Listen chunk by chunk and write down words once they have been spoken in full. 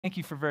Thank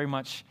you for very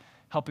much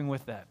helping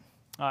with that.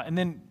 And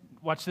then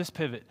watch this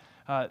pivot.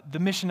 The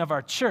mission of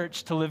our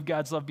church to live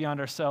God's love beyond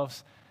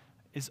ourselves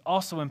is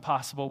also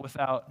impossible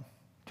without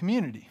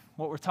community,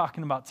 what we're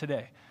talking about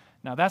today.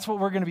 Now, that's what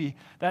we're going to be,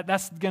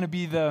 that's going to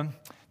be the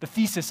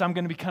thesis I'm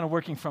going to be kind of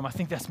working from. I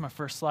think that's my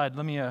first slide.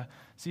 Let me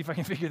see if I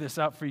can figure this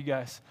out for you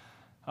guys.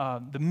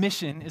 The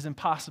mission is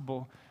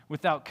impossible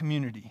without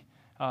community.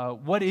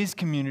 What is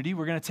community?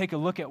 We're going to take a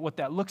look at what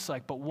that looks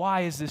like, but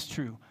why is this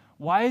true?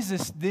 Why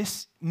is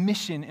this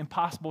mission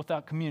impossible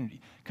without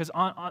community? Because,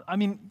 I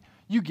mean,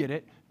 you get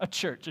it. A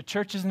church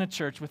isn't a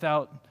church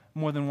without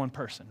more than one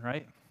person,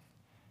 right?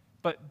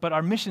 But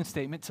our mission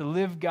statement, to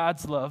live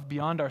God's love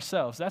beyond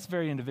ourselves, that's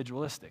very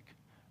individualistic,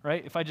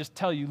 right? If I just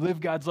tell you,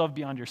 live God's love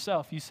beyond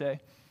yourself, you say,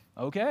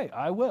 okay,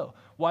 I will.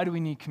 Why do we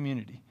need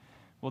community?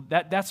 Well,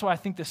 that's why I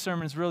think this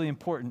sermon is really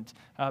important,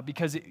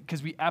 because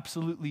we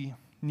absolutely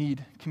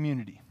need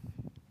community.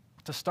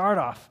 To start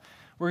off,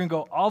 we're going to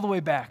go all the way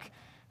back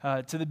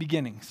to the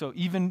beginning. So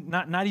even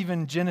not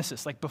even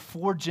Genesis, like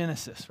before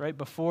Genesis, right?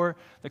 Before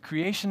the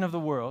creation of the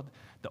world,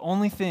 the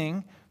only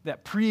thing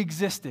that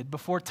pre-existed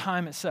before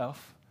time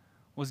itself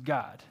was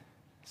God.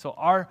 So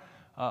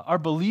our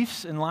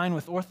beliefs in line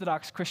with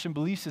Orthodox Christian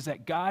beliefs is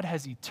that God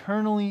has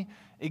eternally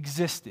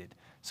existed.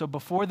 So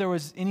before there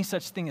was any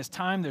such thing as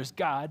time, there's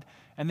God,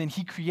 and then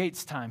he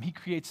creates time. He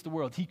creates the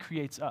world. He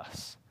creates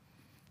us.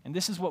 And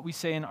this is what we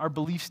say in our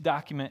beliefs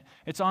document.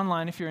 It's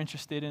online if you're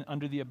interested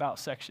under the About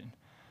section.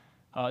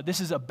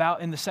 This is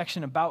in the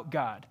section about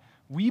God.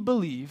 We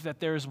believe that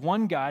there is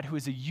one God who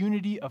is a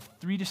unity of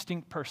three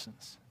distinct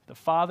persons, the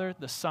Father,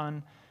 the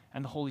Son,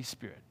 and the Holy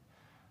Spirit.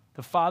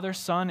 The Father,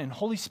 Son, and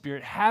Holy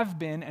Spirit have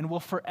been and will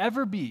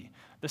forever be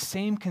the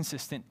same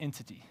consistent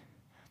entity.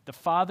 The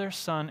Father,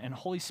 Son, and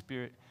Holy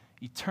Spirit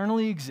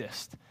eternally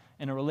exist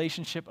in a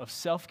relationship of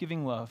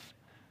self-giving love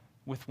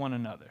with one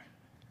another.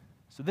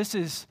 So this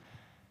is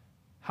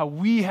how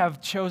we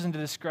have chosen to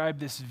describe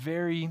this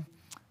very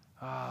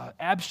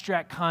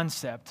abstract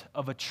concept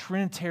of a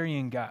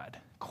Trinitarian God.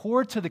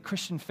 Core to the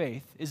Christian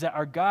faith is that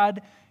our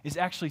God is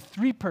actually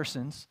three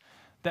persons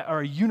that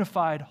are a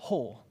unified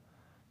whole.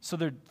 So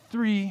they're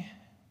three,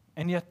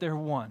 and yet they're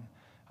one.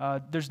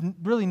 There's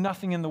really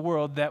nothing in the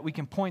world that we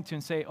can point to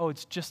and say, oh,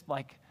 it's just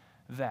like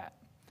that.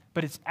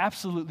 But it's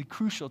absolutely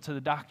crucial to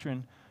the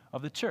doctrine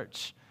of the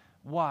church.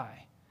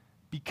 Why?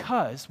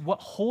 Because what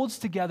holds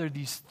together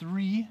these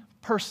three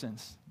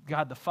persons,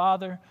 God the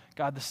Father,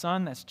 God the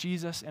Son, that's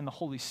Jesus, and the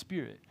Holy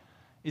Spirit,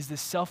 is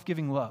this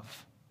self-giving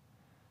love.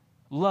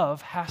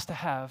 Love has to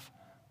have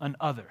an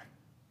other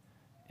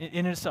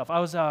in itself.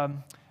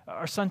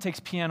 Our son takes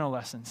piano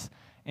lessons,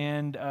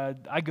 and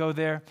I go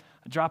there,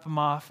 I drop him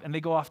off, and they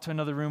go off to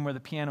another room where the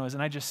piano is,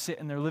 and I just sit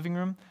in their living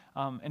room.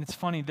 And it's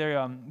funny,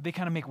 they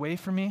kind of make way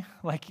for me,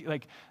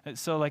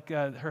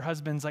 her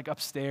husband's like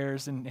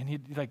upstairs, and he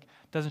like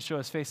doesn't show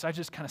his face. So I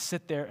just kind of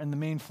sit there in the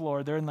main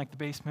floor. They're in like the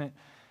basement.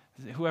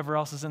 Whoever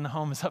else is in the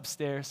home is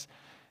upstairs,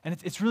 and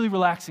it's really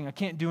relaxing. I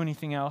can't do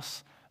anything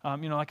else. I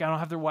don't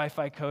have their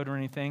Wi-Fi code or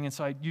anything, and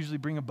so I usually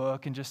bring a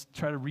book and just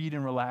try to read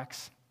and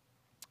relax.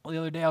 Well, the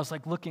other day I was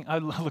like I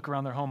look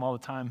around their home all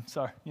the time.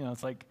 Sorry,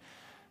 it's like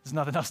there's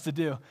nothing else to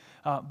do.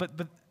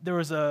 But there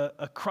was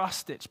a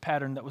cross-stitch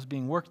pattern that was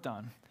being worked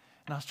on.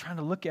 And I was trying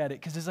to look at it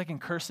because it's like in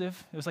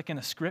cursive. It was like in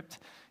a script.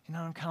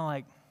 I'm kind of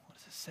like, what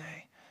does it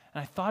say?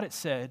 And I thought it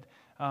said,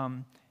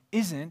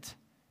 isn't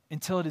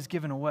until it is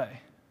given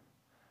away.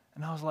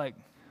 And I was like,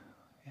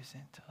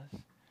 isn't until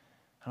it's...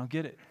 I don't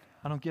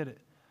get it.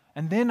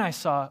 And then I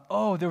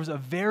saw, there was a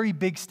very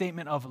big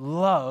statement of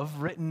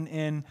love written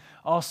in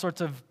all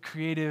sorts of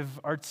creative,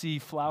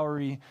 artsy,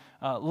 flowery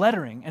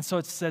lettering. And so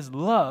it says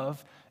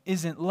love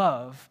isn't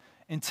love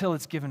until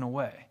it's given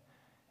away.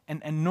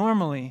 And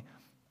normally,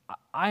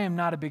 I am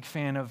not a big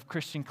fan of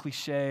Christian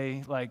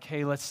cliche, like,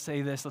 hey, let's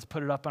say this, let's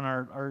put it up on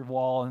our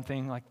wall and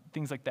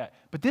things like that.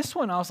 But this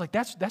one, I was like,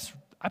 that's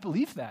I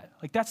believe that.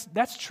 Like,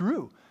 that's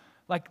true.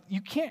 Like,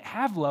 you can't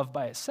have love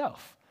by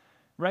itself,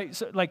 right?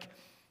 So, like,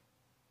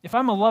 if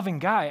I'm a loving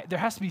guy, there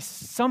has to be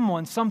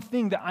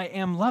something that I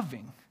am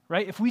loving,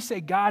 right? If we say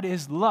God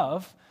is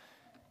love,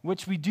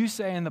 which we do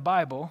say in the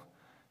Bible,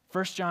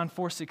 1 John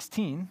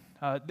 4:16,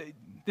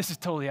 this is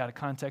totally out of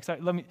context.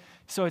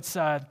 So it's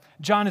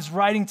John is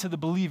writing to the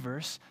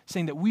believers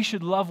saying that we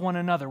should love one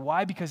another.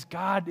 Why? Because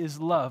God is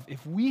love.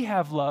 If we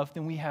have love,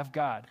 then we have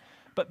God.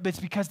 But it's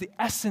because the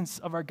essence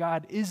of our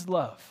God is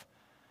love.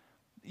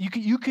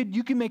 You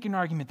could make an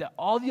argument that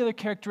all the other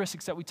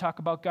characteristics that we talk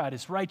about God,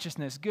 his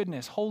righteousness,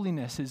 goodness,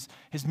 holiness,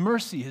 his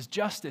mercy, his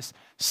justice,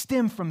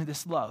 stem from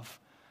this love.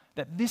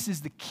 That this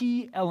is the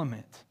key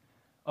element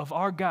of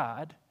our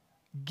God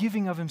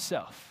giving of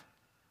himself.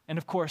 And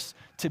of course,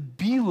 to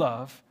be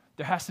love,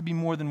 there has to be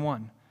more than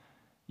one.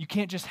 You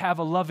can't just have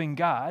a loving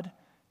God.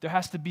 There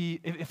has to be,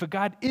 if a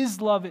God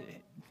is love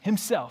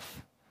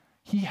himself,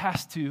 he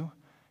has to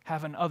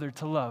have an other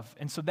to love.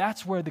 And so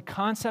that's where the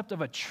concept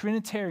of a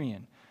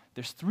Trinitarian,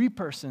 there's three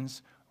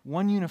persons,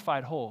 one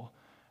unified whole,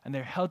 and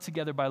they're held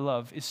together by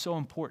love, is so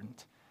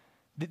important.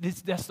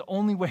 That's the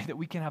only way that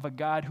we can have a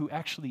God who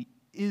actually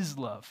is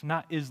love,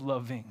 not is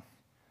loving.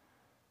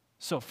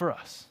 So for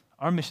us,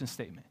 our mission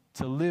statement,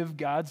 to live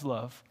God's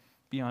love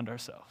beyond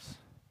ourselves.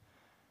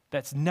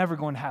 That's never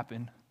going to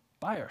happen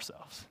by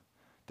ourselves.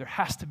 There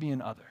has to be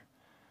an other.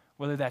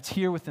 Whether that's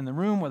here within the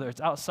room, whether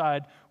it's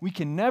outside, we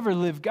can never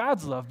live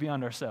God's love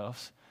beyond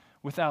ourselves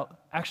without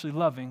actually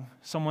loving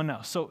someone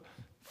else. So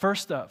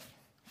first off,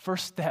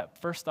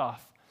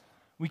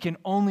 we can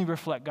only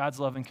reflect God's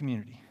love in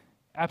community.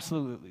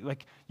 Absolutely.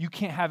 Like, you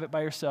can't have it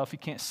by yourself. You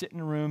can't sit in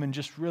a room and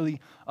just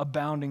really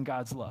abound in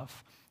God's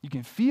love. You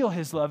can feel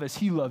his love as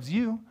he loves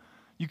you.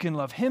 You can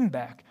love him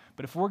back.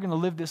 But if we're going to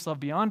live this love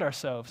beyond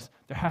ourselves,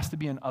 there has to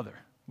be an other.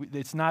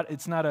 It's not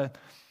a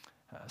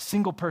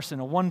single person,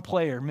 a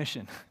one-player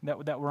mission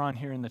that we're on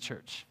here in the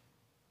church.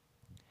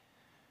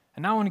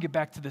 And now I want to get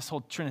back to this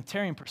whole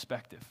Trinitarian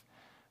perspective.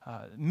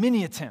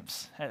 Many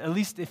attempts, at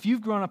least if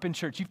you've grown up in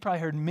church, you've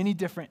probably heard many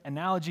different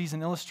analogies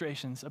and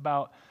illustrations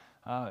about,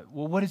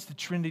 what is the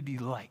Trinity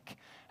like?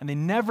 And they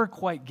never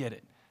quite get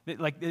it.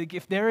 Like,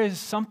 if there is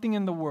something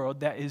in the world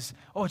that is,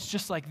 it's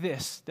just like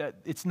this, that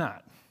it's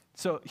not.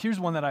 So here's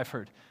one that I've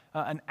heard.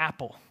 An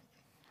apple.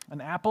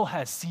 An apple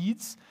has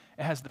seeds,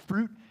 it has the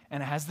fruit,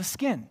 and it has the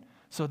skin.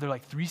 So they're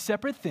like three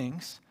separate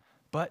things,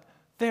 but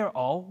they're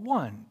all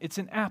one. It's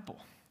an apple.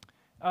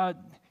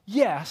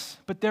 Yes,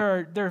 but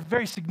there are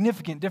very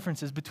significant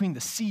differences between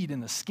the seed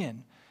and the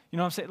skin. You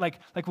know what I'm saying?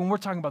 Like when we're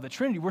talking about the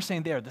Trinity, we're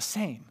saying they are the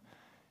same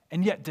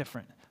and yet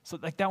different. So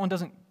like that one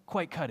doesn't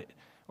quite cut it.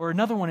 Or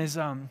another one is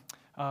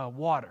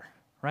water,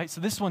 right?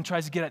 So this one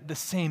tries to get at the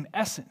same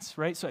essence,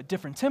 right? So at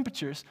different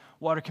temperatures,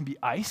 water can be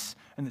ice,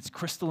 and it's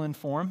crystalline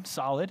form,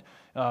 solid.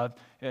 At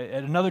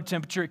another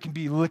temperature, it can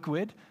be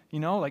liquid,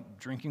 like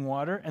drinking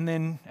water. And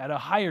then at a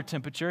higher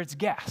temperature, it's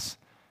gas.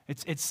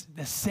 It's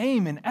the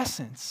same in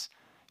essence,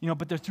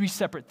 but they're three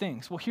separate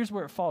things. Well, here's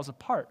where it falls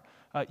apart.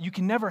 You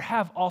can never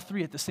have all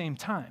three at the same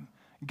time.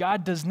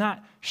 God does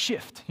not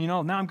shift. Now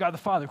I'm God the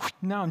Father.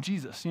 Now I'm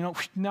Jesus.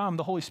 Now I'm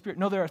the Holy Spirit.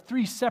 No, there are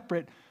three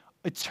separate,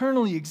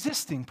 eternally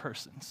existing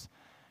persons.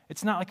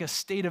 It's not like a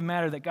state of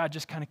matter that God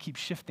just kind of keeps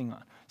shifting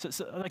on.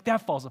 So like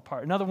that falls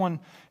apart. Another one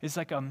is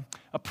like a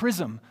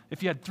prism.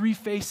 If you had three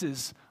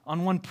faces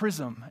on one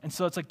prism, and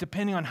so it's like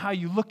depending on how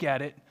you look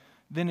at it,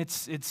 then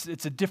it's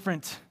a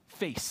different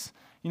face.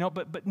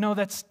 But no,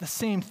 that's the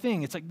same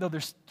thing. It's like, no,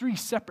 there's three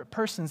separate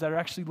persons that are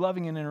actually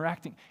loving and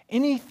interacting.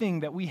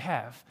 Anything that we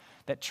have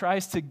that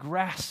tries to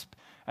grasp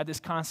at this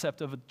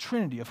concept of a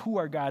Trinity, of who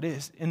our God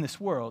is in this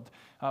world,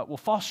 will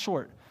fall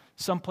short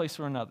someplace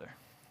or another.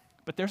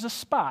 But there's a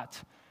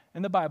spot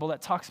in the Bible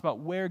that talks about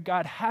where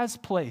God has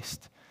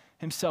placed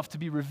himself to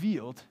be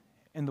revealed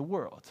in the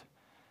world.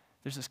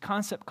 There's this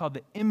concept called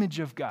the image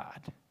of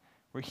God,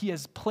 where he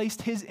has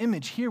placed his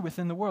image here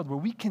within the world, where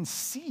we can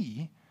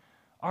see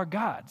our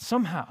God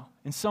somehow,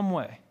 in some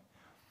way.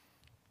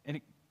 And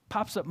it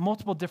pops up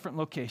multiple different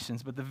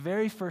locations, but the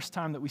very first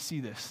time that we see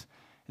this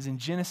is in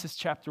Genesis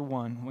chapter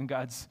 1, when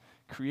God's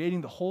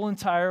creating the whole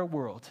entire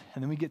world.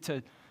 And then we get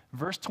to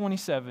verse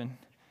 27,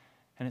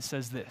 and it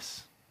says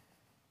this: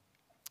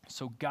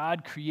 "So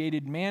God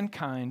created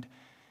mankind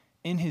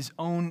in his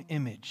own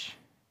image.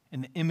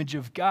 In the image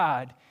of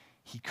God,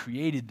 he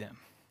created them.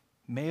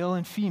 Male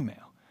and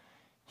female,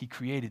 he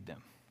created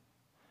them."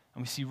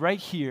 And we see right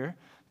here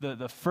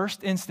the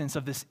first instance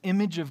of this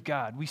image of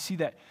God. We see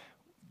that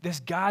this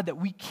God that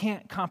we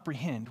can't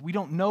comprehend. We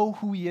don't know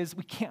who he is.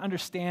 We can't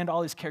understand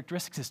all his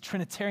characteristics, his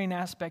Trinitarian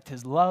aspect,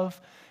 his love.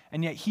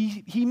 And yet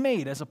he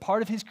made, as a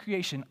part of his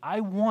creation, I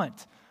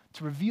want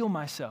to reveal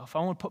myself. I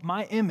want to put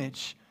my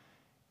image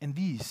in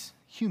these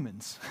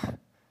humans.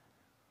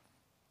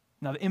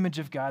 Now, the image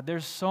of God,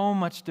 there's so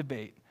much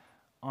debate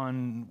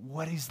on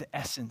what is the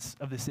essence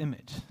of this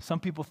image. Some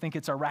people think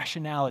it's our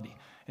rationality.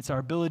 It's our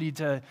ability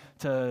to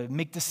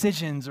make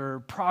decisions or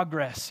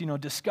progress,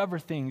 discover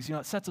things.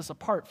 It sets us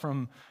apart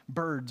from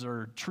birds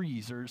or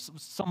trees or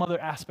some other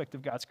aspect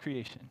of God's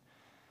creation.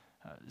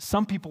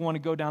 Some people want to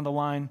go down the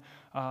line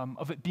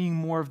of it being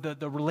more of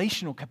the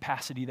relational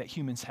capacity that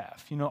humans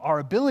have. Our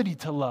ability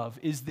to love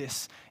is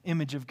this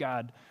image of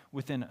God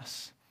within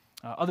us.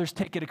 Others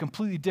take it a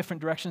completely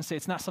different direction, say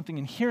it's not something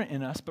inherent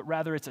in us, but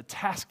rather it's a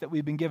task that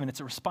we've been given. It's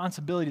a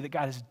responsibility that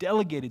God has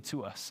delegated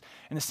to us.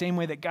 In the same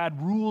way that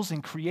God rules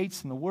and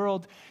creates in the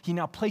world, he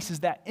now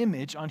places that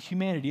image on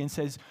humanity and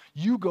says,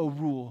 you go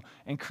rule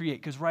and create.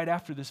 Because right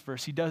after this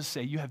verse, he does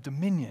say, you have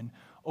dominion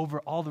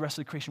over all the rest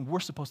of the creation. We're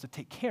supposed to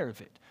take care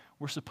of it.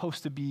 We're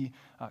supposed to be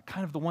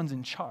kind of the ones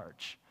in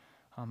charge.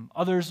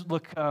 Others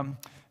look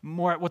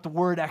more at what the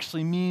word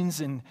actually means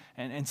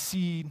and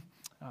see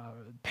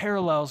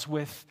parallels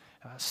with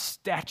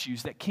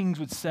statues that kings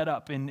would set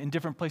up in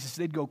different places.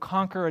 They'd go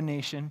conquer a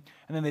nation,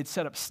 and then they'd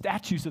set up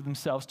statues of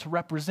themselves to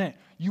represent,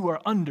 you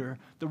are under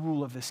the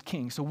rule of this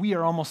king. So we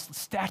are almost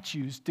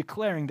statues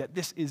declaring that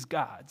this is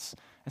God's.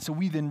 And so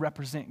we then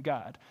represent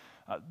God.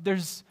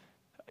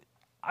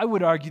 I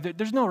would argue that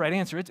there's no right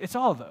answer. It's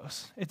all of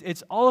those.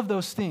 It's all of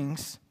those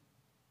things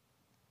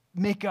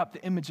make up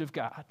the image of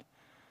God.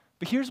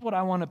 But here's what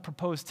I want to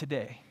propose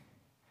today.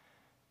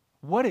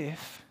 What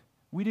if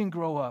we didn't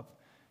grow up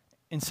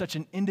in such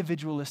an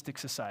individualistic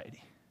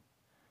society.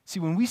 See,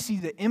 when we see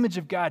the image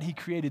of God he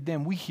created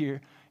them, we hear,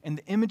 in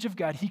the image of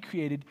God he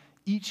created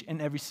each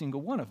and every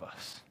single one of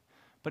us.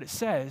 But it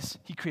says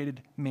he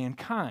created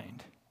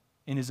mankind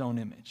in his own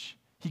image.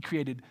 He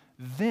created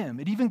them.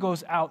 It even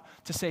goes out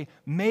to say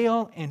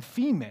male and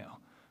female.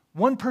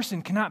 One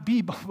person cannot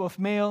be both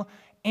male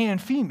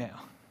and female.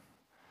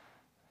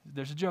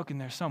 There's a joke in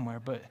there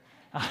somewhere, but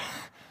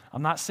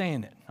I'm not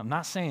saying it. I'm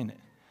not saying it.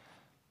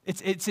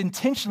 It's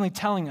intentionally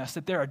telling us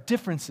that there are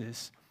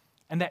differences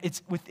and that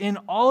it's within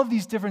all of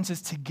these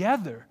differences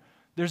together,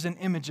 there's an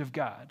image of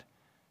God.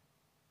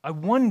 I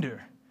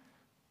wonder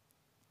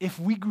if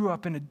we grew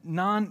up in a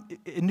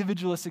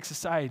non-individualistic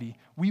society,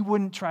 we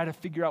wouldn't try to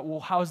figure out,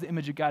 well, how's the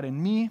image of God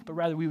in me? But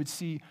rather we would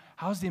see,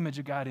 how's the image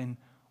of God in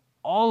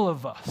all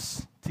of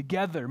us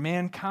together,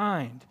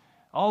 mankind,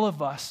 all of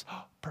us,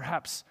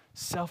 perhaps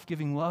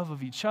self-giving love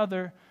of each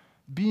other,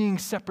 being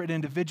separate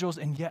individuals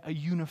and yet a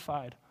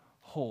unified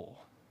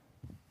whole.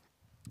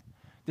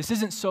 This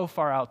isn't so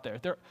far out there.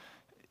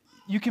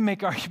 You can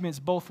make arguments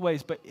both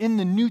ways, but in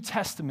the New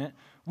Testament,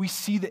 we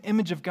see the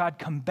image of God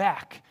come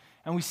back,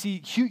 and we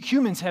see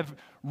humans have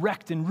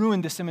wrecked and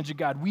ruined this image of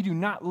God. We do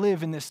not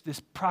live in this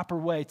proper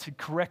way to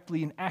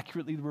correctly and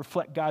accurately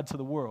reflect God to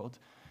the world,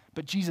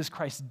 but Jesus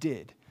Christ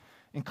did.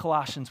 In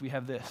Colossians, we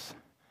have this.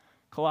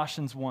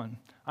 Colossians 1.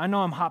 I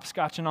know I'm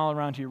hopscotching all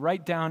around here.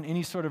 Write down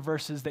any sort of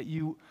verses that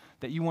you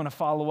want to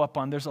follow up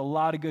on. There's a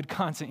lot of good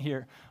content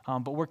here,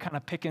 but we're kind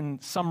of picking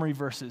summary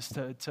verses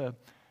to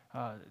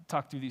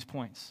talk through these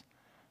points.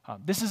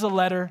 This is a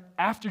letter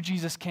after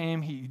Jesus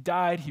came. He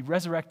died, he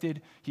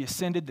resurrected, he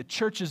ascended, the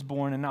church is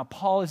born, and now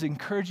Paul is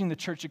encouraging the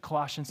church at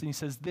Colossians, and he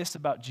says this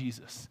about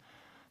Jesus.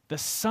 The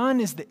Son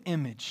is the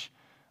image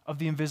of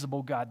the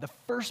invisible God, the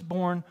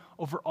firstborn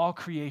over all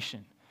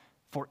creation.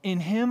 For in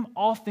him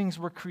all things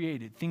were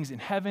created, things in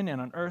heaven and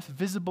on earth,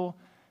 visible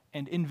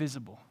and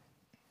invisible.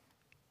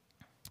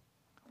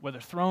 Whether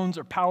thrones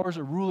or powers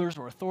or rulers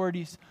or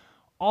authorities,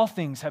 all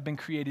things have been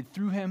created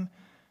through him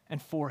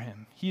and for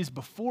him. He is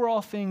before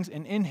all things,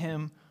 and in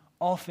him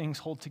all things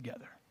hold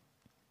together.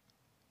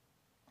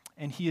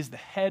 And he is the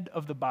head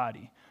of the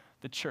body,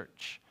 the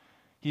church.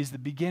 He is the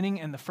beginning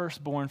and the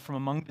firstborn from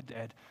among the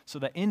dead, so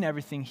that in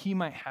everything he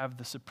might have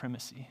the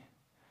supremacy.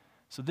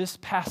 So this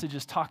passage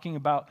is talking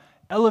about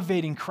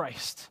elevating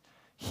Christ.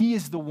 He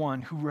is the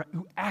one who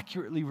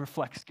accurately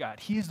reflects God.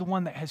 He is the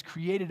one that has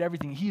created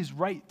everything. He is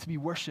right to be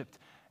worshiped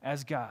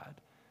as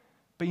God.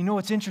 But you know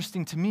what's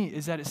interesting to me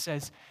is that it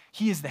says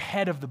he is the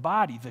head of the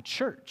body, the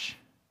church.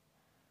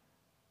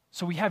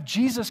 So we have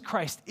Jesus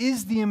Christ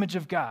is the image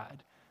of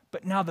God,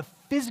 but now the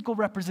physical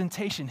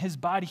representation, his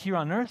body here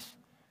on earth,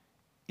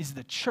 is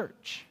the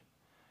church.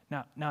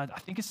 Now I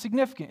think it's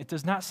significant. It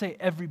does not say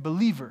every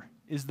believer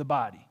is the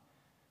body.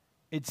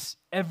 It's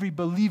every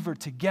believer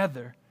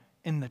together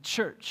in the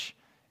church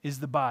is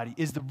the body,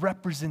 is the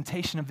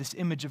representation of this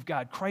image of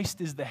God. Christ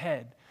is the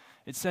head.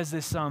 It says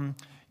this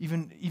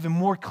even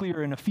more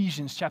clear in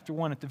Ephesians chapter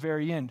 1 at the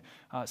very end.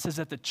 It says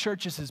that the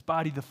church is his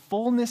body, the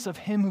fullness of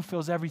him who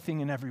fills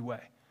everything in every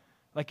way.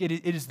 Like it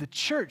is the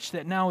church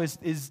that now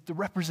is the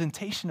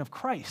representation of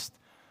Christ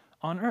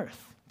on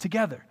earth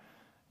together,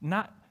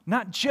 not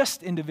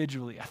just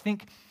individually. I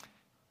think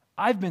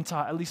I've been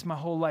taught, at least my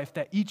whole life,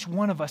 that each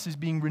one of us is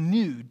being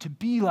renewed to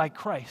be like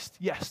Christ.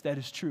 Yes, that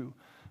is true.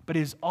 But it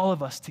is all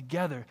of us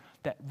together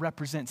that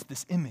represents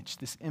this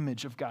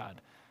image of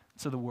God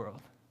to the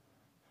world.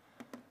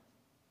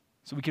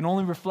 So we can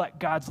only reflect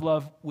God's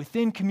love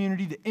within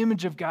community. The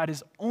image of God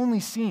is only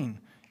seen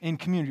in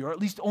community, or at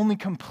least only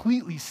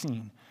completely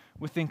seen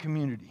within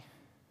community.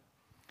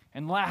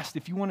 And last,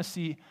 if you want to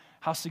see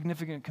how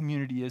significant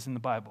community is in the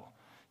Bible,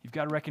 you've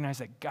got to recognize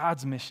that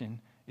God's mission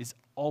is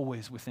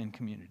always within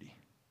community.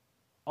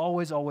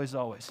 Always, always,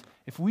 always.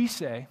 If we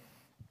say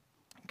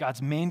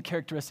God's main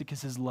characteristic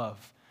is his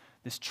love,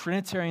 this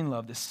Trinitarian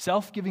love, this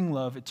self-giving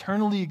love,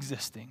 eternally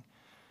existing,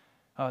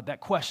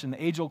 that question,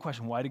 the age-old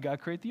question, why did God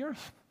create the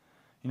earth?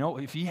 You know,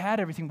 if he had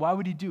everything, why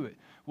would he do it?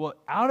 Well,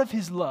 out of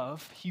his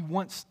love, he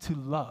wants to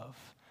love,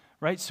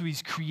 right? So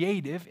he's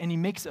creative, and he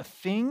makes a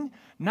thing,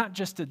 not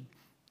just to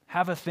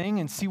have a thing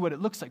and see what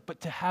it looks like,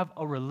 but to have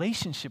a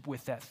relationship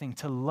with that thing,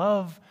 to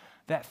love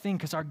that thing,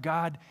 because our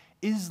God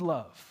is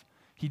love.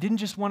 He didn't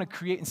just want to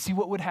create and see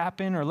what would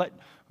happen or let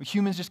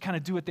humans just kind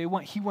of do what they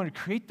want. He wanted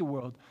to create the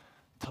world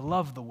to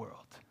love the world.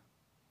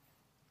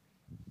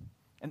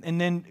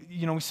 And then,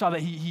 you know, we saw that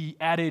he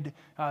added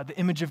the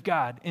image of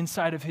God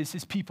inside of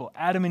his people.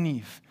 Adam and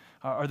Eve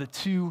are the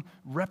two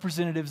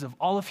representatives of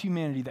all of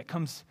humanity that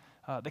comes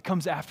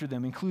after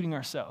them, including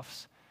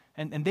ourselves.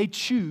 And they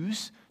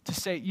choose to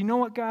say, you know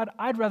what, God,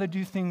 I'd rather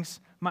do things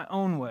my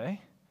own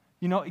way.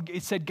 You know,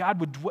 it said God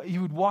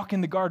would walk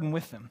in the garden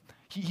with them.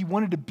 He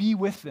wanted to be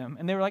with them.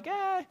 And they were like,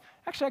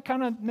 actually, I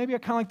kind of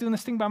like doing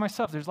this thing by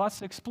myself. There's lots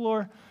to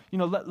explore. You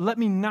know, let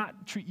me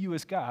not treat you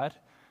as God.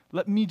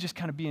 Let me just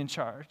kind of be in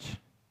charge.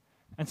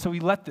 And so he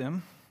let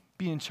them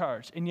be in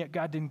charge. And yet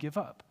God didn't give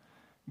up.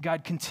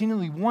 God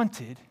continually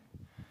wanted,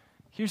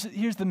 here's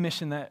the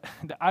mission that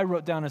I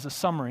wrote down as a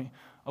summary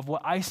of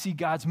what I see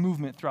God's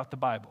movement throughout the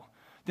Bible.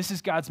 This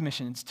is God's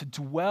mission. It's to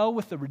dwell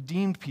with the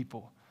redeemed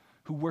people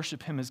who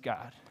worship him as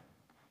God.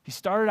 He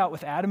started out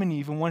with Adam and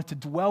Eve and wanted to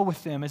dwell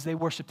with them as they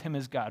worshiped him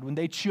as God. When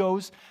they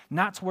chose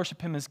not to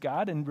worship him as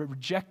God and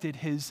rejected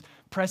his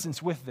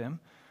presence with them,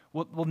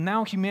 well,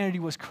 now humanity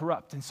was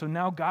corrupt. And so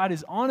now God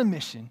is on a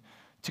mission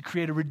to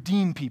create a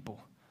redeemed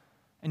people.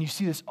 And you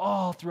see this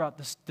all throughout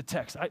the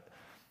text.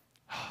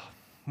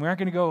 We aren't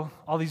going to go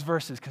all these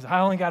verses because I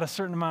only got a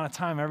certain amount of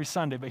time every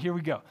Sunday, but here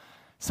we go.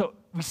 So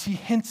we see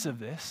hints of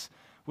this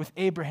with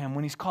Abraham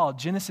when he's called.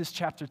 Genesis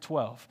chapter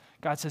 12.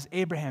 God says,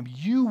 Abraham,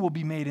 you will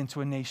be made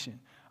into a nation.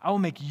 I will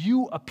make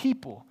you a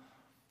people,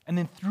 and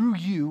then through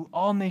you,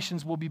 all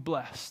nations will be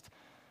blessed.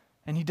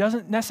 And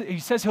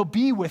he says he'll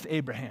be with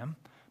Abraham,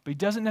 but he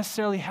doesn't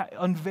necessarily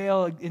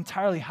unveil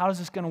entirely how is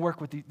this going to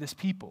work with this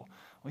people.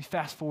 We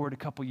fast forward a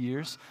couple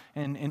years,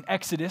 and in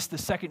Exodus, the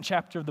second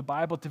chapter of the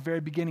Bible, at the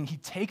very beginning, he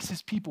takes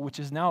his people, which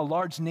is now a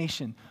large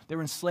nation. They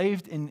were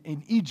enslaved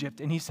in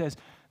Egypt, and he says,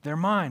 they're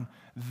mine.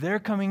 They're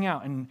coming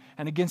out. And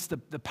against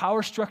the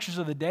power structures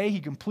of the day, he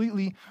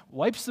completely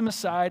wipes them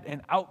aside,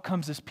 and out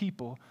comes his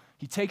people.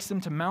 He takes them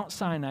to Mount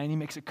Sinai, and he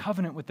makes a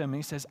covenant with them, and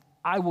he says,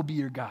 I will be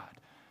your God.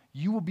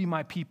 You will be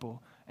my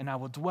people, and I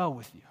will dwell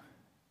with you.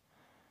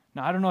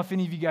 Now, I don't know if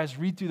any of you guys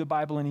read through the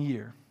Bible in a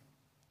year.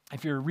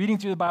 If you're reading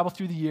through the Bible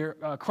through the year,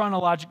 not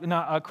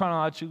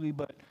chronologically,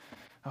 but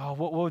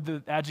what would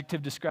the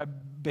adjective describe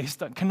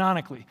based on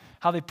canonically,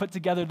 how they put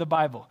together the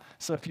Bible.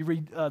 So if you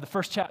read the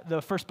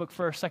first book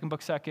first, second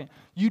book second,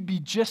 you'd be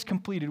just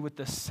completed with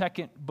the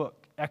second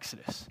book,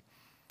 Exodus.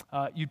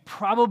 You'd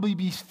probably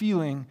be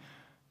feeling,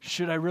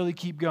 should I really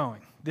keep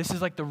going? This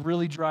is like the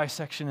really dry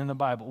section in the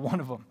Bible, one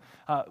of them.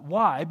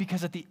 Why?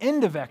 Because at the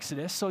end of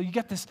Exodus, so you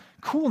get this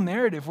cool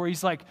narrative where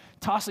he's like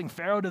tossing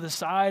Pharaoh to the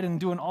side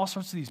and doing all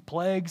sorts of these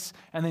plagues,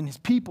 and then his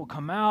people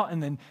come out,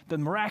 and then the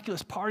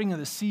miraculous parting of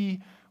the sea.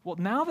 Well,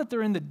 now that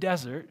they're in the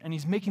desert and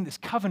he's making this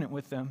covenant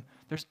with them,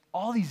 there's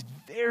all these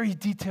very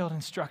detailed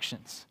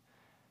instructions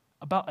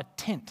about a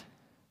tent.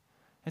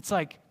 It's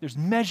like there's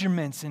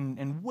measurements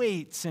and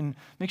weights, and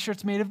make sure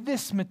it's made of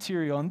this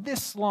material and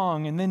this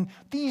long, and then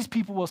these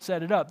people will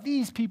set it up.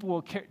 These people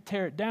will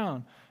tear it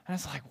down. And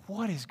it's like,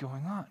 what is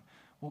going on?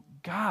 Well,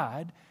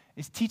 God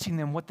is teaching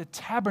them what the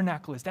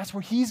tabernacle is. That's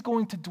where he's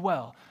going to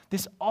dwell.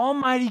 This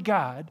almighty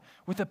God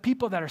with a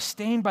people that are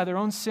stained by their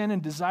own sin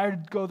and desire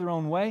to go their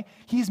own way,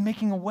 he's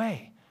making a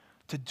way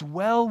to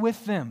dwell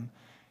with them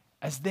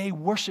as they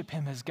worship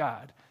him as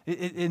God.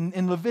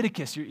 In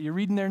Leviticus, you're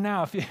reading there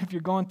now, if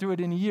you're going through it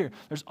in a year,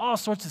 there's all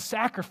sorts of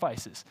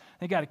sacrifices.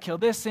 They got to kill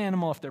this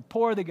animal. If they're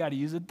poor, they got to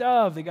use a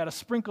dove. They got to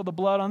sprinkle the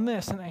blood on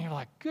this. And then you're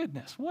like,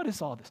 goodness, what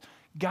is all this?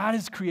 God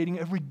is creating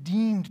a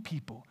redeemed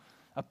people,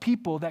 a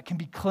people that can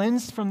be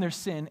cleansed from their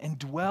sin and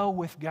dwell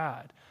with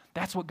God.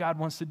 That's what God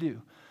wants to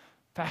do.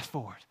 Fast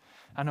forward.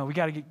 I know, we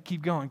got to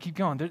keep going.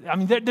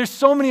 There's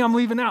so many I'm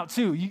leaving out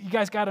too. You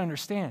guys got to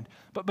understand.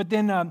 But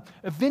then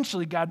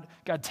eventually God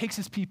takes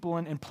his people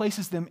and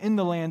places them in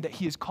the land that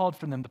he has called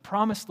for them, the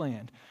promised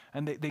land.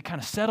 And they kind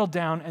of settle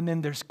down, and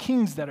then there's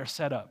kings that are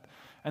set up.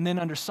 And then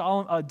under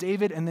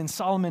David and then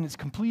Solomon is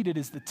completed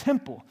is the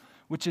temple,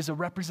 which is a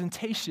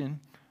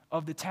representation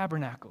of the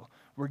tabernacle,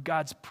 where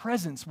God's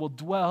presence will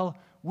dwell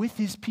with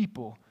his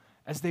people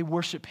as they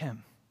worship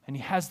him. And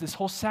he has this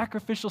whole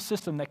sacrificial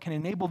system that can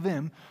enable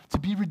them to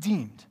be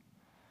redeemed.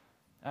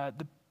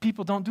 The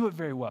people don't do it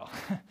very well.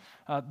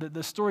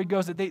 The story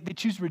goes that they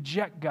choose to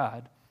reject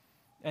God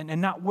and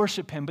not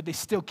worship him, but they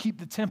still keep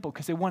the temple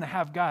because they want to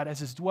have God as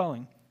his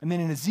dwelling. And then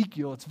in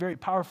Ezekiel, it's very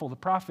powerful. The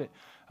prophet,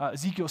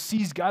 Ezekiel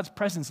sees God's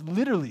presence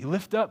literally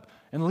lift up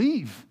and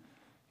leave.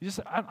 He just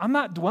said, I'm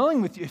not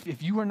dwelling with you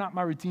if you are not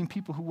my redeemed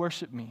people who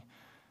worship me.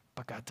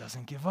 But God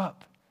doesn't give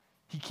up.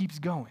 He keeps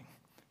going.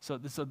 So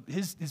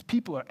his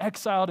people are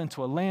exiled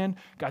into a land.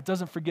 God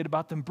doesn't forget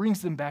about them,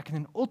 brings them back, and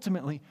then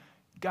ultimately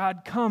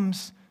God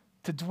comes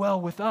to dwell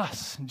with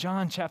us. In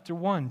John chapter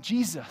 1,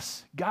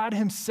 Jesus, God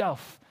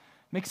himself,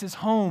 makes his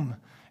home.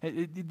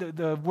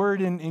 The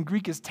word in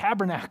Greek is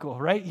tabernacle,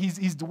 right?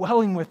 He's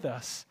dwelling with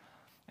us.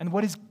 And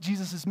what is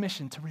Jesus'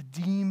 mission? To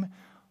redeem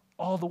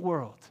all the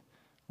world,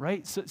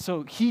 right?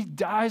 So he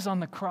dies on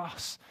the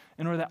cross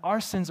in order that our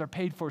sins are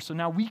paid for. So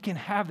now we can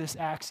have this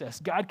access.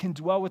 God can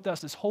dwell with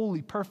us. This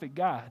holy, perfect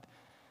God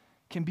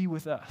can be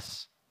with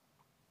us.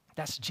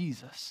 That's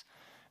Jesus.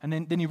 And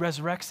then he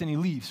resurrects and he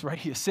leaves, right?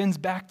 He ascends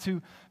back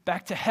to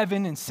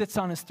heaven and sits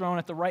on his throne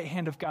at the right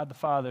hand of God the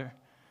Father.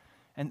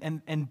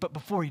 But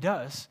before he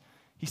does,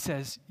 he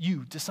says,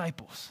 you,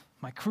 disciples,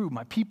 my crew,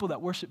 my people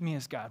that worship me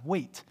as God,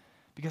 wait,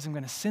 because I'm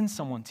going to send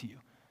someone to you.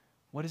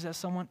 What is that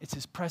someone? It's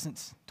his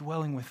presence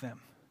dwelling with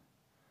them.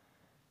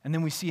 And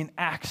then we see in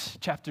Acts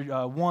chapter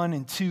 1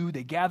 and 2,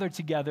 they gather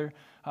together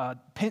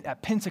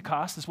at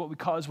Pentecost, is what we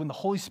call it, is when the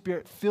Holy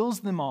Spirit fills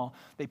them all.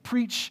 They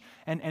preach,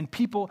 and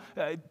people,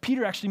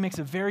 Peter actually makes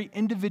a very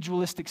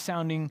individualistic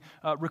sounding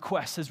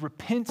request, says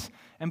repent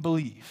and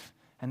believe.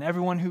 And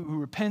everyone who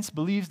repents,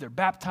 believes, they're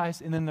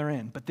baptized, and then they're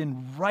in. But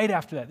then right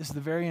after that, this is the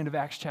very end of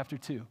Acts chapter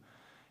 2,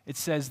 it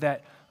says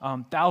that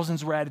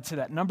thousands were added to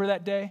that number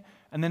that day.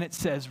 And then it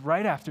says,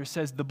 right after, it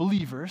says the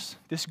believers,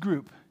 this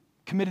group,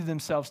 committed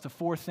themselves to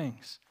 4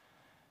 things.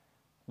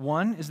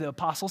 One is the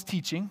apostles'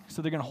 teaching,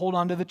 so they're going to hold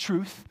on to the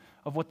truth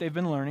of what they've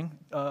been learning.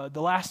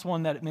 The last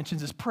one that it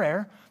mentions is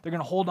prayer. They're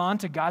going to hold on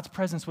to God's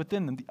presence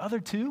within them. The other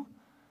 2,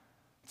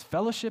 it's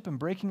fellowship and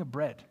breaking of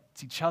bread.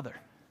 It's each other.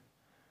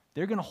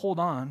 They're going to hold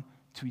on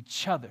to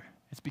each other.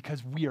 It's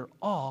because we are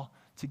all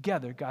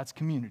together God's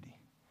community.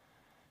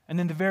 And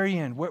then the very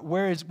end,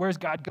 where's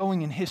God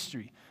going in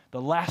history?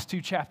 The last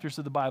 2 chapters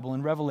of the Bible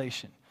in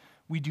Revelation.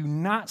 We do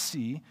not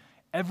see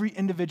every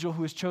individual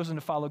who has chosen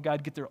to follow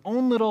God get their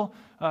own little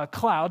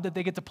cloud that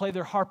they get to play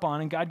their harp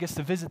on, and God gets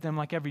to visit them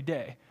like every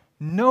day.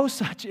 No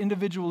such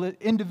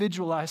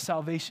individualized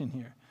salvation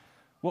here.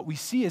 What we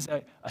see is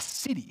a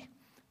city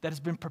that has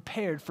been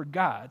prepared for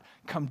God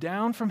come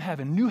down from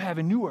heaven,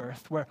 new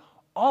earth, where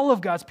all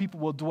of God's people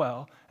will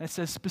dwell. And it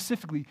says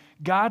specifically,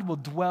 God will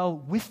dwell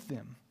with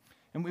them.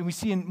 And we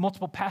see in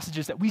multiple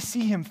passages that we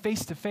see him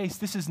face to face.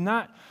 This is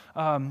not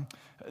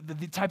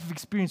the type of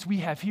experience we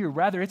have here.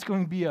 Rather, it's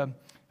going to be a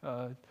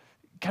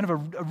kind of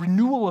a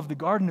renewal of the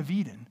Garden of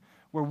Eden,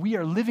 where we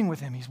are living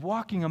with him. He's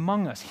walking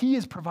among us. He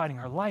is providing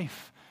our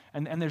life.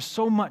 And there's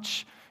so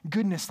much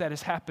goodness that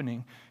is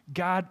happening.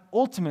 God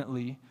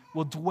ultimately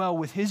will dwell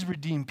with his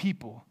redeemed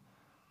people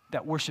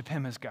that worship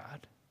him as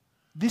God.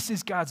 This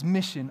is God's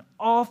mission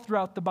all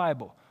throughout the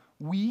Bible.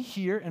 We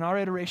here in our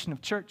iteration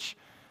of church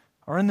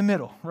are in the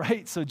middle,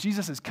 right? So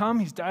Jesus has come.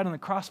 He's died on the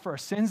cross for our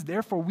sins.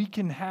 Therefore, we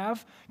can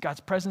have God's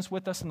presence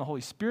with us in the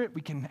Holy Spirit.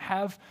 We can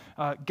have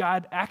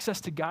access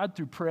to God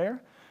through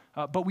prayer.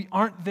 But we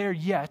aren't there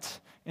yet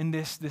in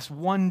this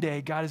one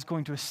day. God is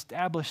going to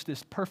establish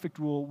this perfect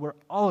rule where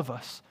all of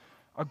us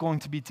are going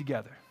to be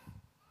together.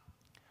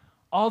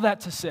 All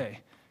that to say,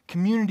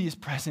 community is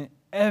present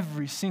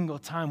every single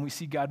time we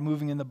see God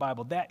moving in the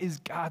Bible. That is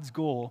God's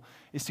goal,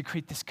 is to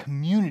create this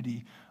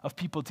community of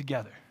people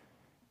together.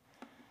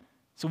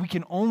 So we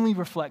can only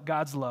reflect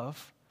God's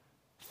love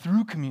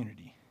through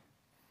community.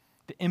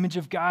 The image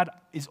of God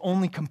is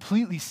only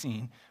completely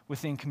seen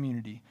within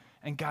community,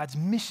 and God's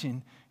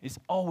mission is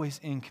always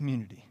in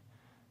community.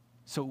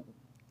 So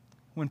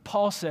when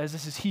Paul says,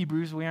 this is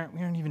Hebrews, we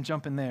aren't even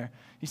jumping there.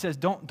 He says,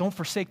 don't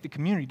forsake the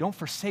community. Don't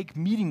forsake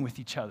meeting with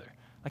each other.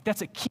 Like,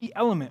 that's a key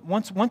element.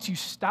 Once you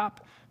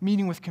stop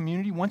meeting with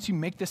community, once you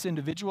make this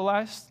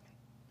individualized,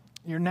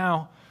 you're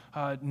now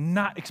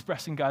not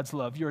expressing God's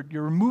love. You're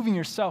removing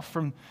yourself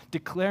from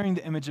declaring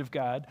the image of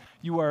God.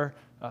 You are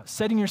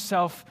setting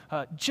yourself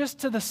just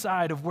to the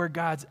side of where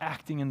God's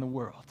acting in the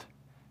world.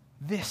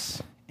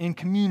 This, in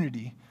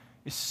community,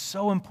 is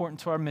so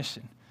important to our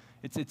mission.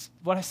 It's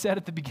what I said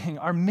at the beginning.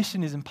 Our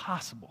mission is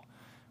impossible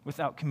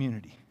without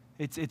community.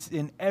 It's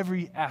in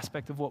every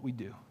aspect of what we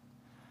do.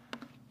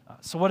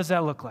 So what does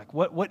that look like?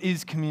 What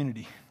is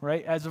community,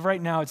 right? As of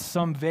right now, it's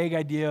some vague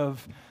idea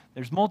of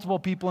there's multiple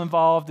people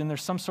involved and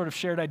there's some sort of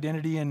shared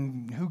identity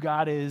and who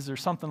God is or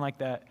something like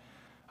that.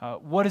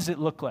 What does it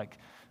look like?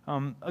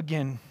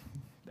 Again,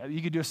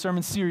 you could do a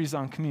sermon series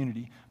on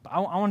community, but I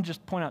want to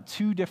just point out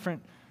 2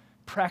 different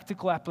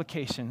practical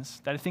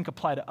applications that I think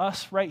apply to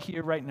us right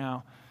here, right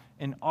now,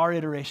 in our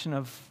iteration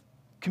of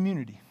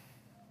community.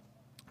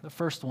 The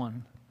first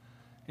one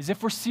is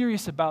if we're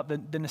serious about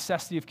the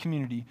necessity of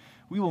community,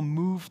 we will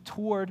move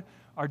toward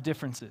our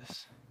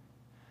differences.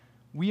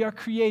 We are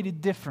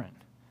created different.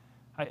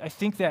 I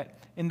think that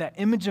in that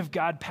image of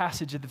God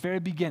passage at the very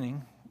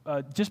beginning,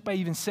 just by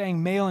even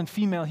saying male and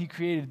female, he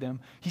created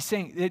them, he's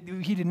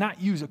saying he did not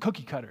use a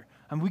cookie cutter.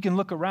 And we can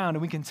look around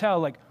and we can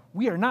tell, like,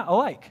 we are not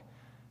alike.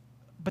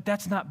 But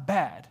that's not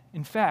bad.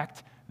 In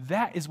fact,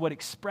 that is what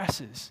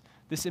expresses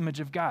this image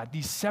of God.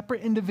 These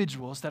separate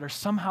individuals that are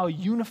somehow a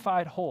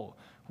unified whole.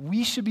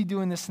 We should be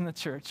doing this in the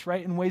church,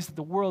 right, in ways that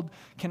the world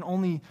can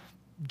only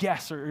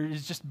guess or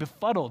is just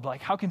befuddled.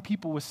 Like, how can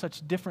people with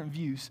such different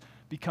views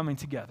be coming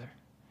together?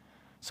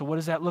 So what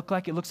does that look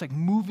like? It looks like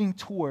moving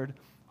toward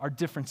our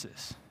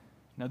differences.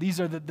 Now,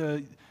 these are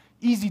the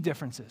easy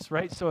differences,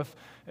 right? So if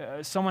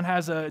someone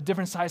has a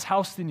different size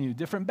house than you,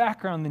 different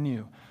background than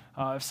you,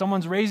 if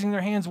someone's raising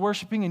their hands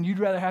worshiping and you'd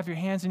rather have your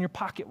hands in your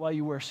pocket while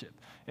you worship,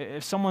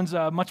 if someone's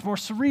much more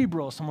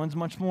cerebral, someone's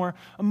much more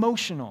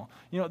emotional,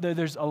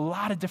 there's a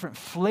lot of different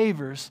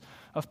flavors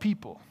of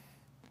people.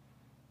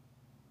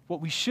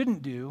 What we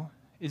shouldn't do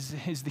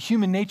is the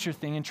human nature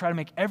thing and try to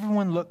make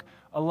everyone look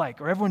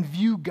alike, or everyone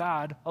view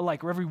God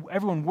alike, or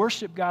everyone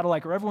worship God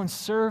alike, or everyone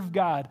serve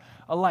God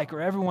alike,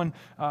 or everyone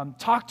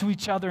talk to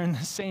each other in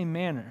the same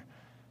manner.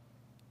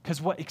 Because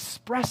what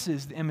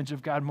expresses the image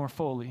of God more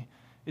fully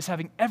is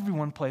having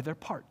everyone play their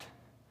part.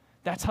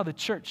 That's how the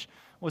church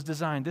was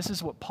designed. This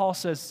is what Paul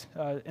says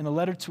in a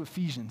letter to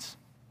Ephesians,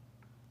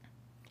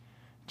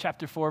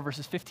 chapter 4,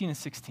 verses 15 and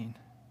 16.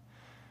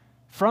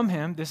 From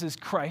him, this is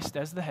Christ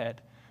as the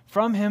head,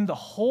 from him the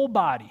whole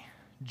body,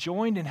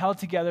 joined and held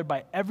together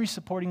by every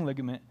supporting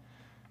ligament,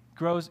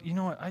 grows. You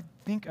know what? I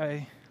think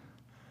I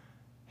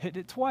hit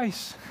it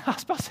twice. I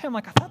was about to say,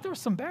 I thought there was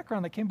some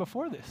background that came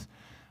before this.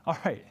 All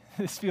right,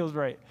 this feels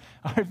right.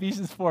 All right,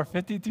 Ephesians 4,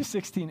 15 through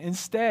 16.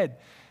 Instead,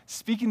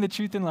 speaking the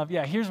truth in love.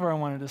 Yeah, here's where I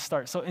wanted to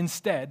start. So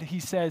instead, he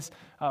says,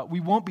 we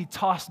won't be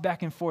tossed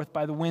back and forth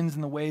by the winds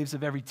and the waves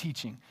of every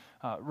teaching,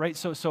 right?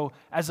 So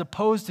as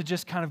opposed to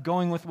just kind of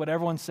going with what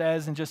everyone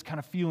says and just kind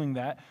of feeling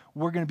that,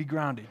 we're going to be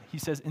grounded. He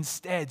says,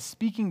 instead,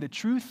 speaking the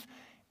truth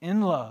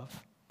in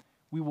love,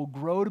 we will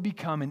grow to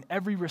become in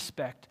every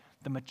respect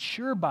the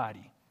mature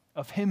body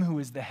of him who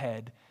is the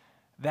head,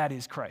 that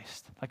is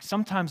Christ. Like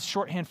sometimes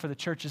shorthand for the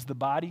church is the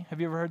body. Have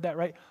you ever heard that,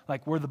 right?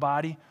 Like we're the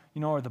body,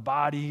 or the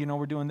body,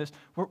 we're doing this.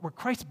 We're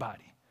Christ's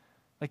body.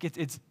 Like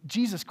it's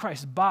Jesus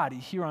Christ's body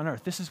here on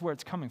earth. This is where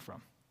it's coming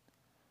from.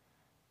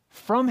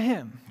 From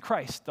him,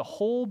 Christ, the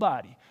whole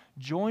body,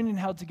 joined and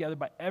held together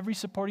by every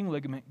supporting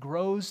ligament,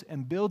 grows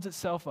and builds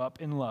itself up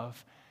in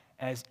love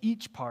as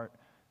each part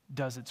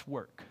does its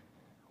work.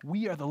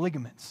 We are the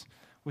ligaments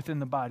within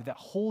the body that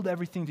hold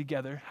everything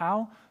together.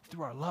 How?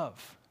 Through our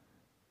love.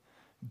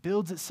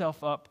 Builds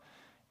itself up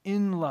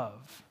in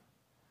love.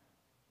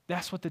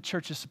 That's what the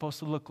church is supposed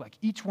to look like.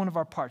 Each one of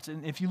our parts.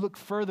 And if you look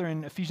further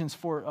in Ephesians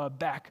 4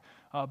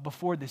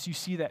 before this, you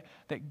see that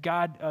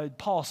God,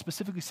 Paul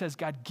specifically says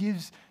God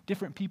gives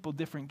different people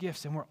different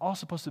gifts, and we're all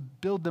supposed to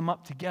build them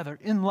up together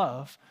in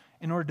love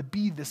in order to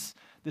be this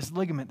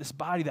ligament, this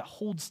body that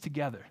holds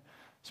together.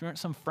 So we aren't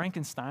some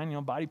Frankenstein,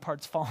 body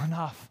parts falling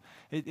off.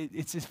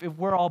 It's if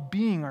we're all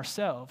being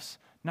ourselves,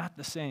 not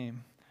the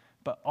same,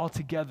 but all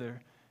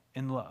together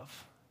in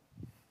love.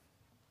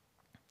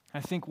 I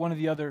think one of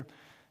the other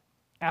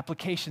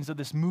applications of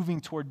this moving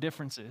toward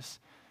differences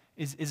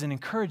is an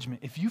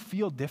encouragement. If you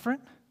feel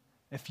different,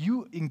 if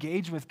you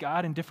engage with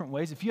God in different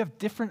ways, if you have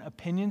different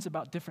opinions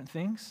about different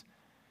things,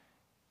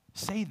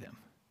 say them.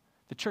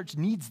 The church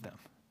needs them.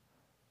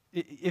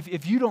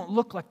 If you don't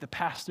look like the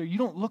pastor, you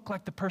don't look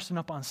like the person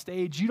up on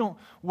stage, you don't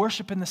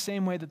worship in the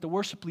same way that the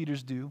worship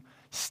leaders do,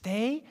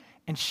 stay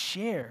and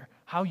share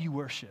how you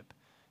worship.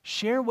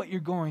 Share what you're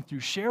going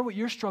through. Share what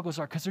your struggles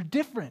are, because they're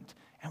different,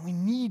 and we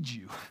need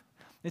you.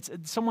 It's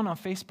someone on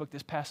Facebook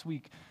this past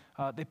week,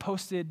 they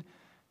posted,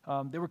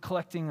 they were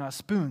collecting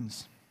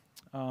spoons,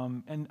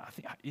 and I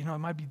think, it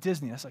might be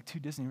Disney. That's like 2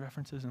 Disney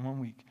references in 1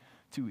 week,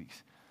 2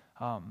 weeks.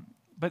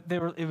 But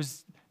it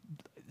was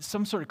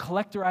some sort of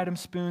collector item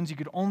spoons. You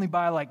could only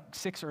buy like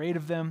 6 or 8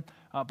 of them,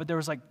 but there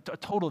was like a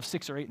total of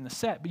 6 or 8 in the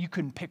set, but you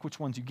couldn't pick which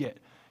ones you get.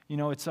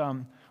 Or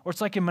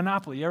it's like in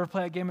Monopoly. You ever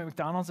play that game at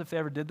McDonald's? If they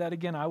ever did that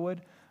again, I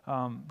would.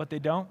 But they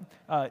don't.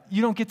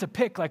 You don't get to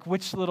pick like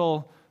which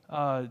little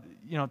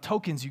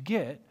tokens you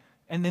get,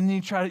 and then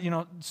you try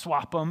to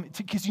swap them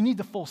because you need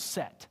the full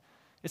set.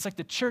 It's like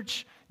the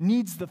church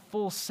needs the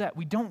full set.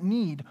 We don't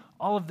need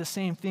all of the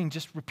same thing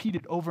just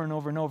repeated over and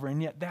over and over,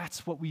 and yet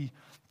that's what we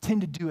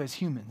tend to do as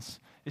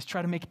humans, is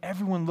try to make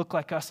everyone look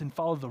like us and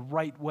follow the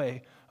right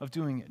way of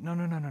doing it. No.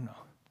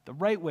 The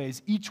right way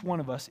is each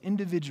one of us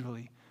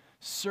individually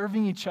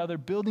serving each other,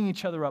 building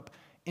each other up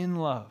in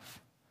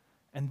love.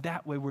 And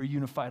that way we're a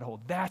unified whole.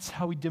 That's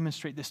how we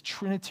demonstrate this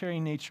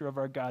Trinitarian nature of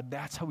our God.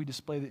 That's how we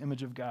display the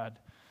image of God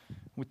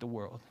with the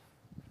world.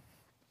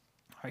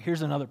 All right,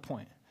 here's another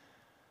point.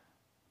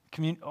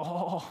 Did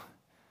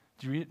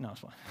you read it? No, it's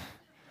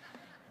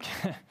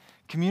fine.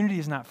 Community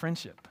is not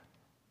friendship.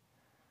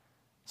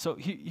 So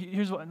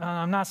here's what,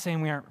 I'm not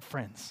saying we aren't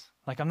friends.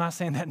 Like, I'm not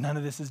saying that none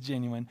of this is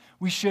genuine.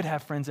 We should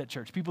have friends at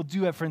church. People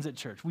do have friends at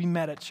church. We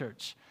met at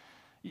church.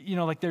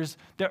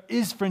 There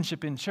is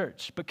friendship in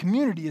church, but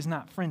community is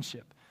not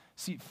friendship.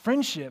 See,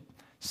 friendship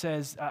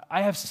says,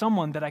 I have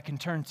someone that I can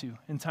turn to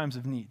in times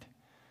of need.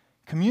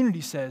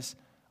 Community says,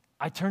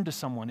 I turn to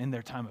someone in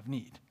their time of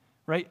need,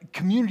 right?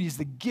 Community is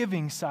the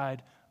giving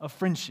side of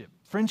friendship.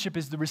 Friendship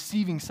is the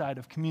receiving side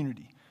of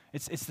community.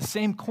 It's the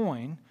same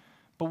coin,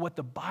 but what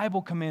the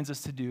Bible commands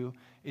us to do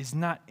is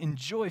not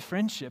enjoy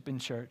friendship in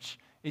church,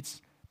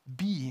 it's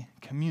be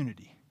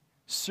community.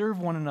 Serve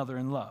one another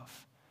in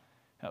love.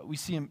 We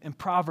see in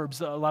Proverbs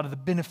a lot of the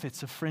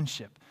benefits of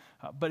friendship.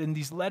 But in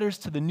these letters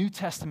to the New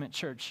Testament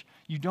church,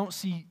 you don't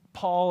see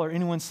Paul or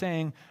anyone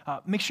saying,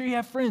 make sure you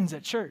have friends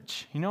at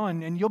church,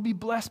 and you'll be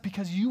blessed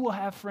because you will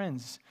have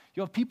friends.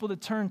 You'll have people to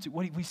turn to.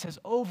 What he says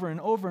over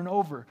and over and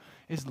over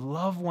is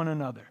love one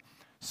another.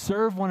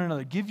 Serve one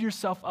another. Give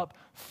yourself up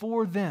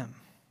for them.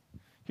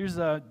 Here's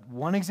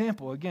one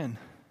example again.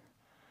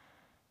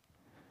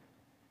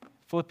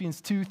 Philippians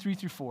 2, 3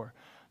 through 4.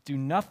 Do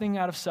nothing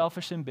out of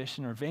selfish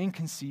ambition or vain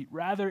conceit.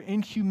 Rather,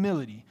 in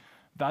humility,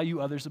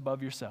 value others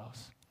above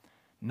yourselves,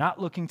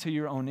 not looking to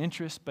your own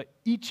interests, but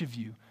each of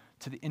you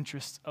to the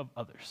interests of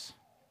others.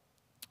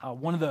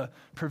 One of the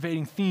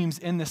pervading themes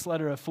in this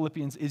letter of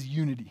Philippians is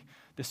unity,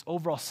 this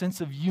overall sense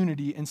of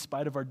unity in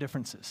spite of our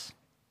differences.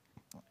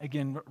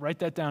 Again, write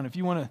that down. If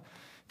you want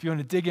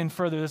to dig in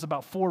further, there's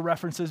about 4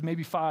 references,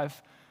 maybe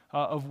 5,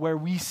 of where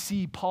we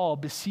see Paul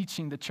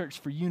beseeching the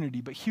church for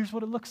unity. But here's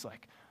what it looks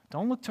like.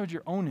 Don't look toward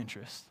your own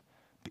interests,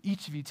 but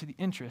each of you to the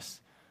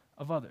interests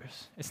of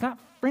others. It's not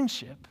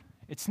friendship.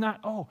 It's not,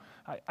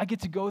 I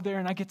get to go there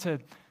and I get to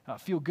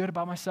feel good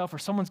about myself, or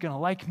someone's going to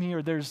like me,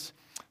 or they're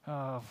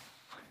going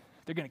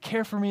to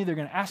care for me, they're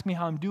going to ask me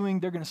how I'm doing,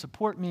 they're going to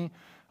support me.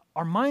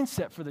 Our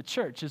mindset for the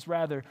church is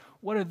rather,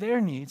 what are their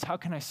needs? How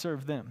can I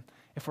serve them?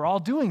 If we're all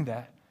doing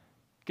that,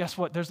 guess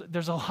what?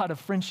 There's a lot of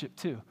friendship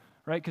too,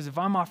 right? Because if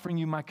I'm offering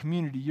you my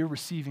community, you're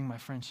receiving my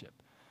friendship.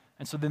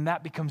 And so then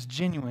that becomes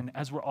genuine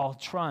as we're all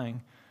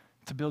trying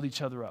to build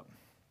each other up.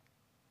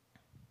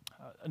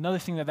 Another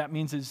thing that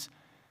means is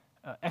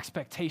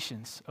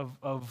expectations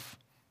of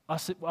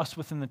us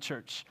within the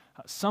church.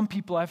 Some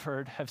people I've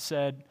heard have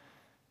said,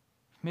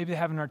 maybe they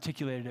haven't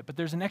articulated it, but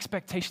there's an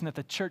expectation that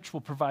the church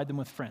will provide them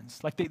with friends.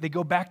 Like they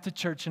go back to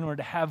church in order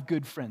to have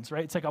good friends,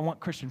 right? It's like, I want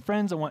Christian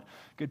friends, I want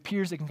good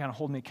peers that can kind of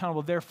hold me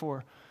accountable,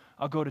 therefore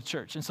I'll go to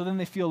church. And so then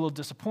they feel a little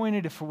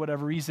disappointed if for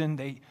whatever reason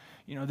they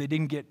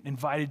didn't get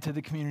invited to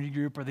the community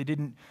group, or they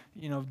didn't,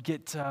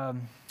 get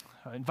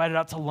invited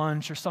out to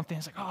lunch or something.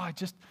 It's like, I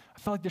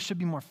felt like there should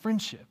be more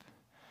friendship.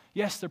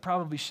 Yes, there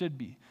probably should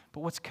be,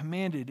 but what's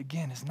commanded,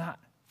 again, is not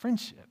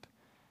friendship.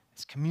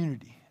 It's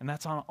community, and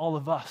that's on all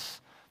of us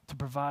to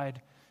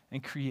provide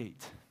and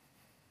create.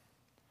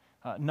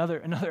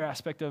 Another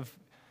aspect of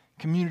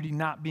community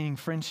not being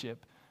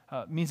friendship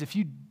means if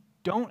you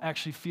don't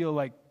actually feel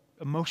like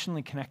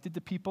emotionally connected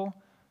to people,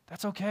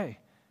 that's okay.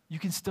 You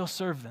can still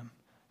serve them.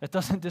 That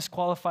doesn't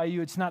disqualify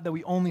you. It's not that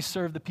we only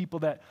serve the people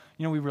that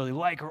we really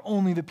like, or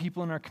only the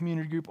people in our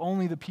community group,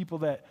 only the people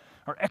that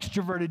are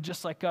extroverted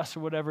just like us,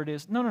 or whatever it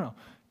is. No.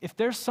 If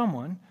there's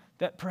someone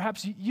that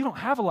perhaps you don't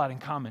have a lot in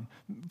common,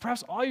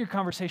 perhaps all your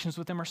conversations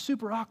with them are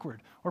super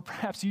awkward, or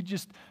perhaps you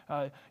just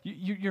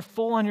you're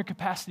full on your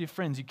capacity of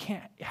friends. You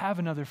can't have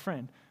another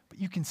friend, but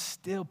you can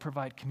still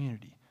provide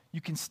community.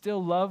 You can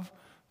still love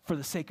for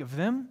the sake of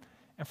them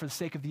and for the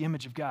sake of the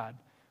image of God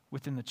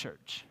within the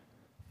church.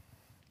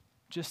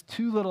 Just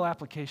 2 little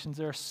applications.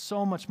 There are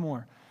so much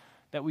more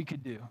that we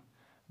could do.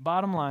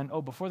 Bottom line,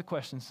 before the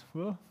questions,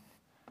 the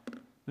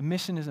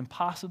mission is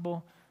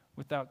impossible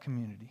without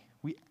community.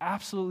 We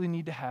absolutely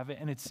need to have it,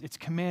 and it's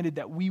commanded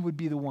that we would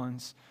be the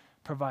ones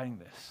providing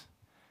this.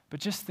 But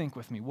just think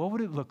with me, what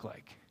would it look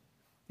like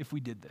if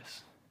we did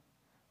this?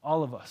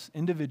 All of us,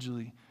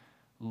 individually,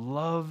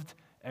 loved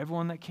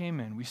everyone that came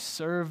in. We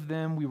served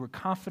them. We were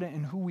confident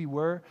in who we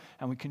were,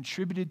 and we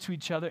contributed to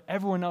each other.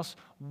 Everyone else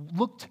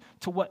looked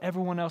to what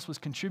everyone else was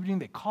contributing.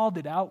 They called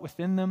it out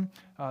within them.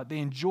 They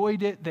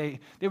enjoyed it. They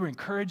were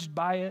encouraged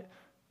by it.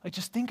 Like,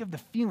 just think of the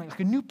feeling, like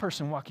a new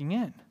person walking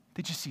in.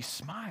 They just see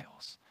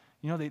smiles.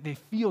 They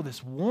feel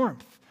this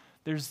warmth.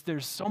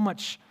 There's so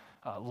much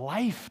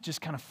life just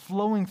kind of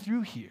flowing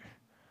through here.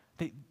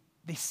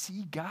 They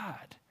see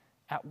God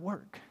at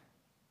work.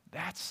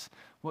 That's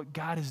what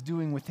God is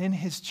doing within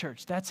his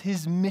church. That's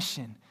his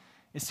mission,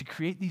 is to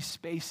create these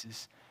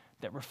spaces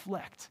that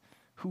reflect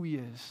who he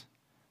is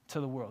to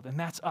the world. And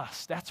that's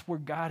us. That's where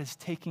God is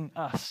taking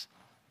us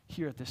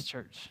here at this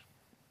church.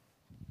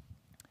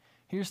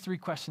 Here's 3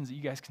 questions that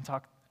you guys can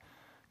talk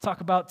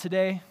about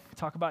today,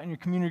 talk about in your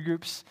community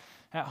groups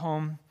at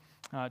home.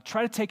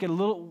 Try to take it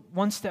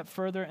one step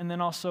further, and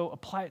then also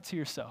apply it to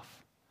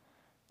yourself.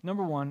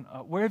 Number 1,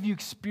 where have you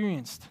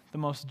experienced the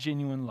most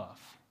genuine love?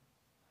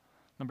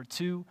 Number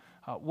 2,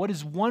 what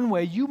is one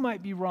way you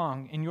might be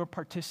wrong in your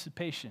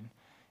participation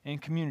in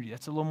community?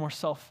 That's a little more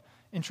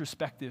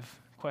self-introspective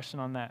question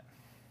on that.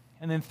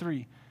 And then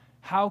 3,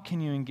 how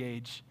can you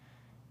engage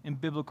in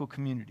biblical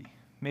community?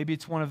 Maybe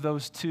it's one of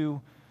those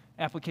 2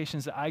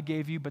 applications that I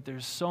gave you, but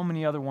there's so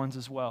many other ones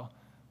as well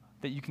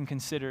that you can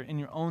consider in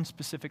your own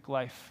specific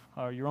life,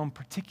 or your own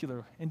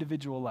particular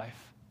individual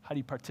life. How do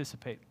you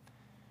participate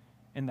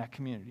in that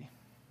community?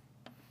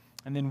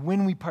 And then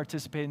when we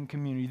participate in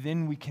community,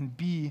 then we can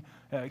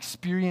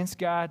experience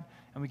God,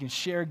 and we can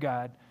share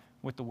God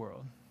with the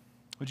world.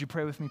 Would you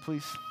pray with me,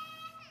 please?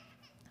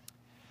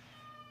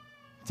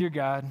 Dear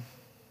God,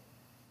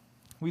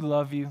 we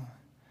love you.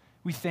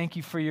 We thank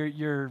you for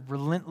your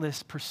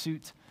relentless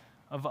pursuit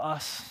of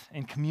us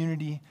and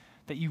community,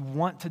 that you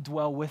want to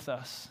dwell with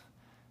us.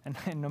 And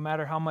no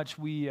matter how much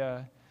we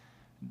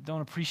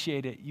don't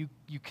appreciate it,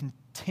 you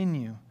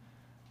continue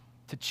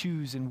to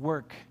choose and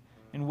work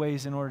in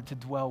ways in order to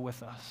dwell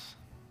with us.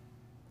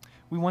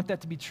 We want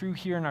that to be true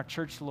here in our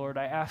church, Lord.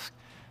 I ask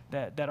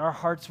that our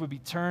hearts would be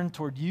turned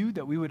toward you,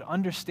 that we would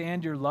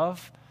understand your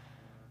love,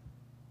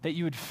 that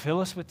you would fill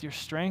us with your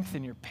strength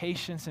and your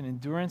patience and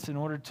endurance in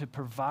order to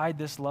provide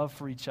this love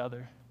for each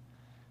other.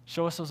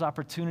 Show us those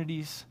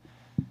opportunities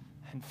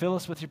and fill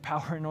us with your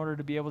power in order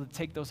to be able to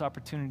take those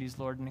opportunities,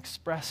 Lord, and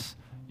express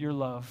your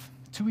love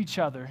to each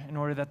other in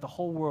order that the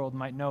whole world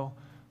might know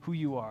who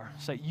you are,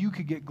 so that you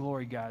could get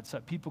glory, God, so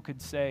that people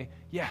could say,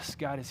 yes,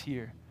 God is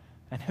here,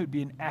 and it would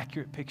be an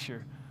accurate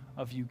picture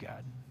of you,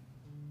 God.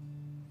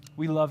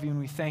 We love you, and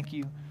we thank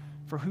you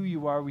for who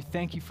you are. We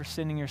thank you for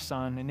sending your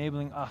Son,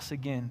 enabling us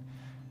again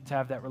to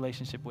have that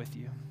relationship with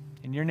you.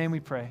 In your name we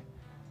pray,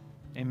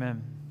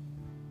 amen.